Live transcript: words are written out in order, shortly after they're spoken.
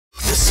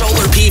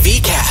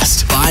PV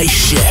Cast by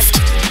Shift,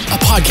 a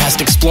podcast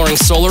exploring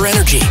solar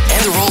energy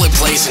and the role it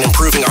plays in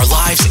improving our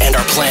lives and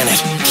our planet.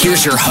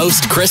 Here's your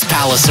host, Chris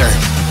Palliser.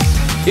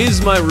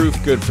 Is my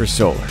roof good for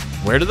solar?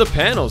 Where do the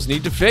panels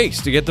need to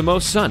face to get the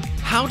most sun?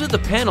 How do the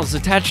panels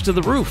attach to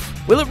the roof?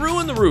 Will it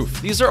ruin the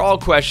roof? These are all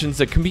questions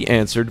that can be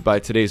answered by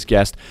today's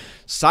guest,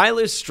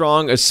 Silas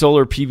Strong, a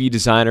solar PV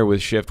designer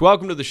with Shift.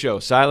 Welcome to the show,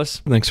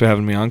 Silas. Thanks for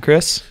having me on,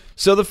 Chris.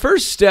 So the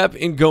first step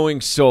in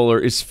going solar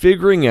is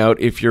figuring out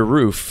if your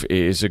roof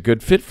is a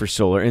good fit for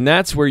solar, and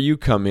that's where you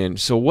come in.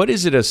 So what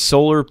is it a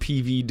solar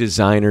PV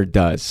designer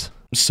does?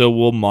 So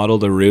we'll model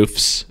the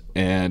roofs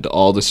and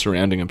all the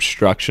surrounding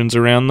obstructions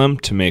around them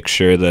to make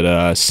sure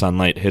that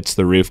sunlight hits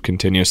the roof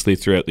continuously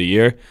throughout the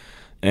year.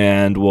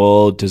 And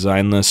we'll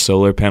design the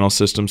solar panel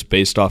systems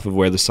based off of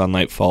where the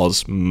sunlight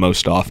falls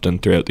most often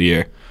throughout the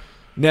year.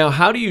 Now,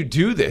 how do you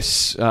do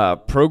this?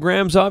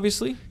 Programs,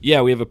 obviously?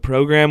 Yeah, we have a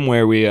program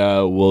where we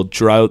will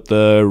draw out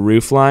the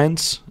roof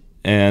lines,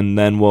 and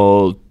then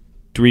we'll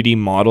 3D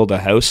model the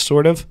house,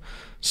 sort of.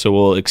 So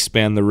we'll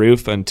expand the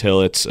roof until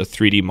it's a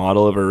 3D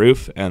model of a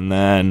roof, and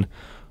then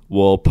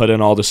we'll put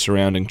in all the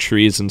surrounding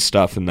trees and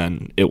stuff, and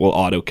then it will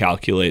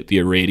auto-calculate the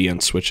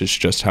irradiance, which is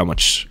just how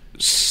much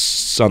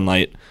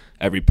sunlight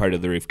every part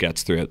of the roof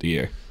gets throughout the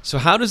year. So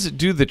how does it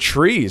do the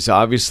trees?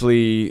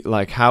 Obviously,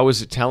 like, how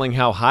is it telling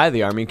how high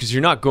they are? I mean, because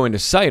you're not going to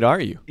site, are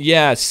you?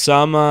 Yeah,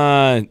 some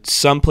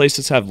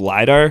places have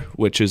LiDAR,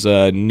 which is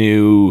a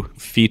new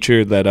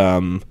feature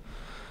that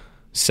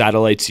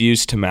satellites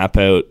use to map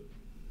out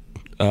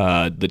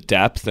the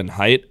depth and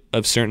height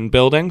of certain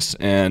buildings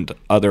and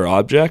other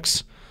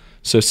objects.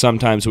 So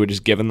sometimes we're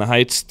just given the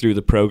heights through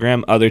the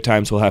program. Other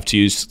times we'll have to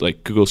use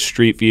like Google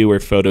Street View or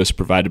photos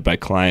provided by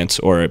clients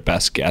or a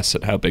best guess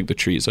at how big the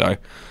trees are.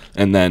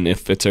 And then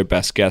if it's our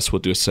best guess, we'll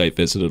do a site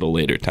visit at a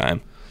later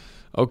time.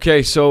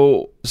 Okay,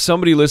 so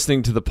somebody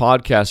listening to the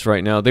podcast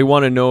right now, they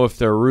want to know if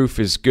their roof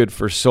is good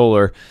for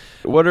solar.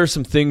 What are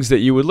some things that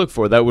you would look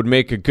for that would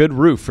make a good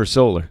roof for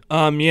solar?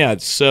 Yeah,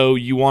 so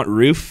you want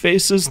roof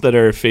faces that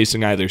are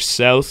facing either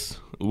south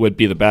would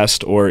be the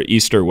best, or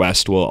east or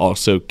west will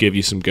also give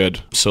you some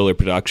good solar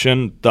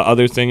production. The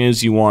other thing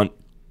is you want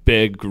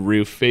big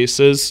roof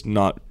faces,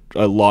 not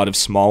a lot of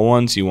small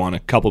ones. You want a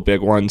couple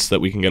big ones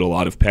that we can get a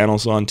lot of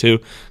panels onto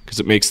because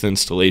it makes the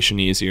installation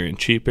easier and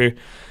cheaper.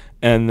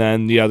 And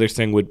then the other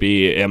thing would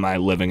be, am I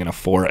living in a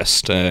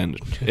forest? And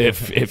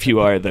if you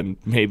are, then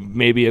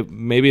maybe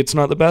it's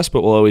not the best,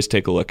 but we'll always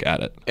take a look at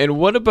it. And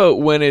what about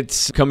when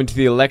it's coming to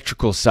the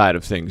electrical side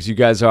of things? You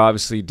guys are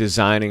obviously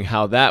designing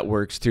how that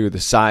works too, the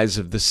size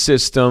of the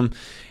system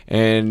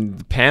and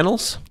the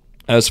panels?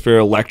 As for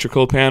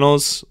electrical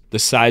panels, the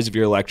size of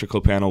your electrical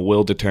panel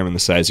will determine the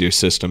size of your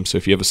system. So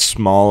if you have a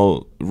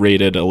small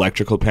rated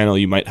electrical panel,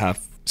 you might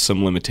have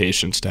some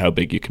limitations to how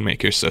big you can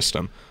make your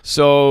system.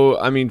 So,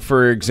 I mean,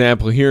 for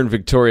example, here in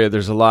Victoria,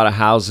 there's a lot of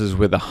houses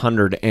with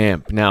 100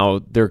 amp.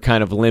 Now, they're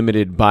kind of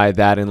limited by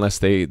that unless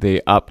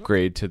they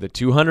upgrade to the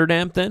 200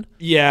 amp then?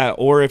 Yeah,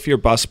 or if your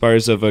bus bar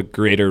is of a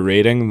greater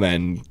rating,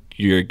 then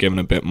you're given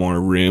a bit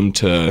more room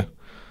to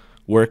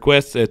work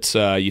with. It's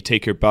you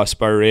take your bus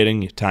bar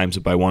rating, you times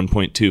it by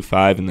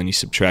 1.25, and then you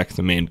subtract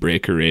the main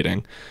breaker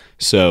rating.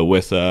 So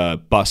with a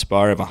bus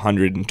bar of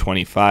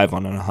 125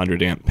 on a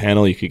 100 amp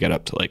panel, you could get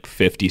up to like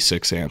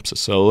 56 amps of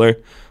solar.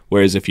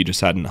 Whereas if you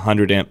just had an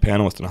 100 amp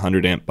panel with an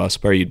 100 amp bus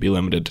bar, you'd be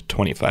limited to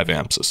 25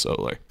 amps of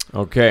solar.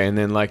 Okay, and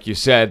then like you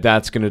said,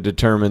 that's going to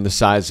determine the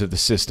size of the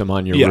system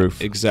on your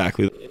roof. Yeah,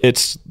 exactly.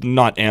 It's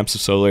not amps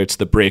of solar, it's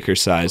the breaker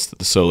size that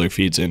the solar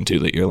feeds into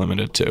that you're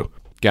limited to.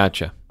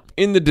 Gotcha.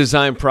 In the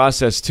design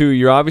process, too,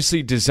 you're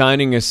obviously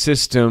designing a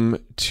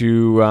system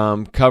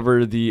to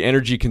cover the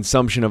energy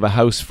consumption of a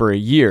house for a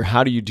year.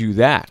 How do you do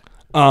that?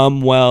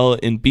 Well,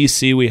 in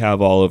BC, we have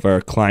all of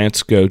our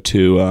clients go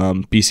to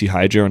BC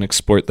Hydro and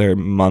export their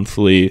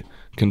monthly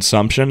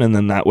consumption, and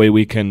then that way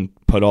we can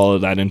put all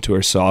of that into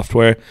our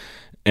software,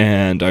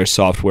 and our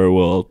software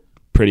will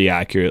pretty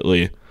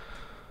accurately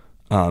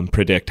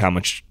predict how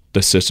much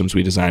the systems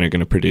we design are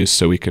going to produce,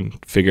 so we can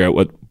figure out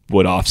what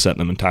would offset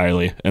them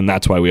entirely. And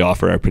that's why we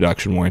offer our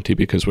production warranty,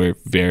 because we're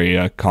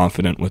very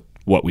confident with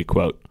what we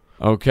quote.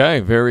 Okay,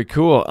 very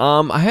cool.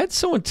 I had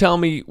someone tell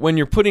me when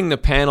you're putting the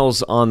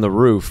panels on the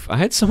roof, I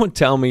had someone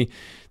tell me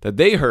that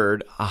they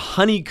heard a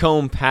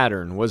honeycomb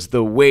pattern was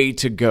the way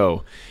to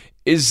go.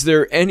 Is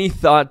there any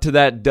thought to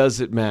that? Does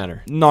it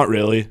matter? Not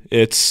really.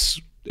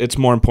 It's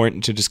more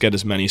important to just get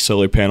as many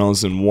solar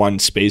panels in one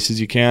space as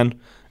you can,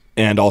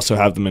 and also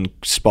have them in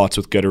spots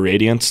with good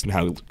irradiance and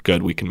how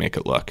good we can make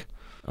it look.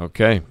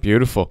 Okay,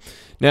 beautiful.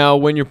 Now,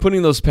 when you're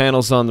putting those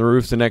panels on the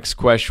roof, the next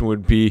question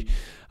would be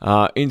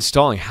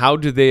installing. How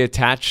do they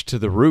attach to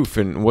the roof,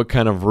 and what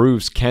kind of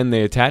roofs can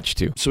they attach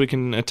to? So we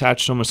can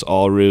attach to almost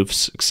all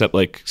roofs, except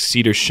like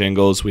cedar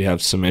shingles we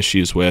have some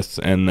issues with,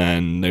 and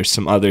then there's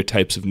some other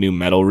types of new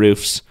metal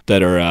roofs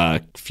that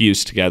are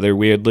fused together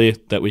weirdly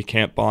that we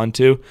can't bond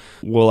to.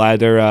 We'll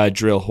either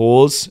drill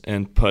holes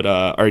and put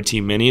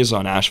RT minis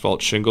on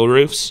asphalt shingle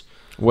roofs.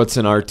 What's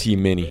an RT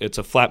mini? It's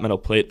a flat metal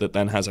plate that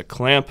then has a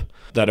clamp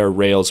that our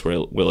rails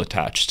will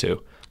attach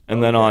to.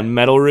 And then on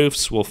metal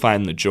roofs, we'll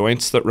find the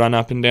joints that run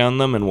up and down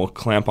them, and we'll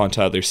clamp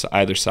onto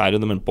either side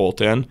of them and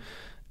bolt in.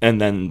 And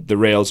then the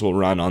rails will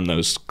run on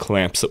those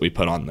clamps that we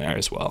put on there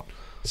as well.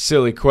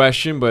 Silly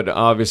question, but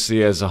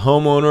obviously as a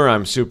homeowner,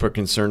 I'm super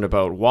concerned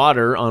about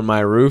water on my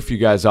roof. You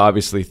guys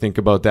obviously think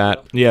about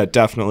that. Yeah,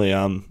 definitely.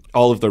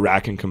 All of the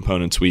racking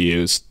components we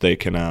use, they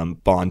can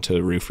bond to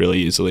the roof really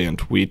easily, and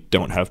we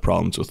don't have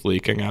problems with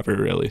leaking ever,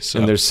 really. So.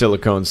 And they're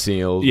silicone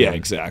sealed. Yeah,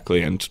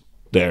 exactly, and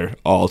they're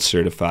all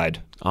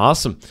certified.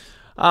 Awesome.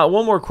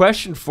 One more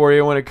question for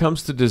you. When it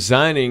comes to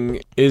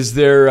designing, is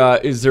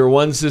there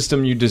one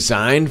system you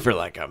designed for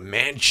like a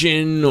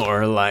mansion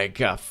or like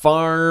a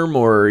farm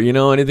or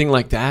anything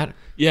like that?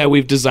 Yeah,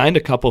 we've designed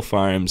a couple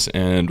farms,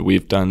 and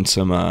we've done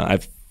some.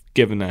 I've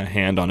given a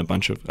hand on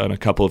a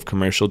couple of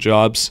commercial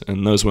jobs,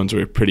 and those ones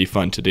were pretty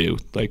fun to do,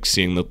 like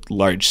seeing the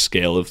large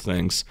scale of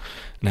things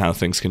and how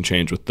things can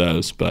change with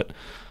those. But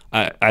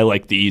I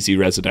like the easy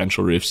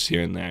residential roofs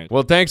here and there.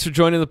 Well, thanks for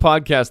joining the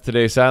podcast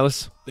today,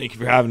 Silas. Thank you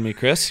for having me,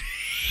 Chris.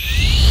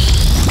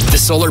 The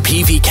Solar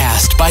PV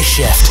Cast by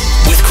Shift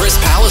with Chris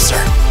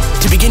Palliser.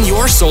 To begin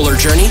your solar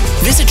journey,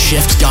 visit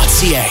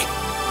shift.ca.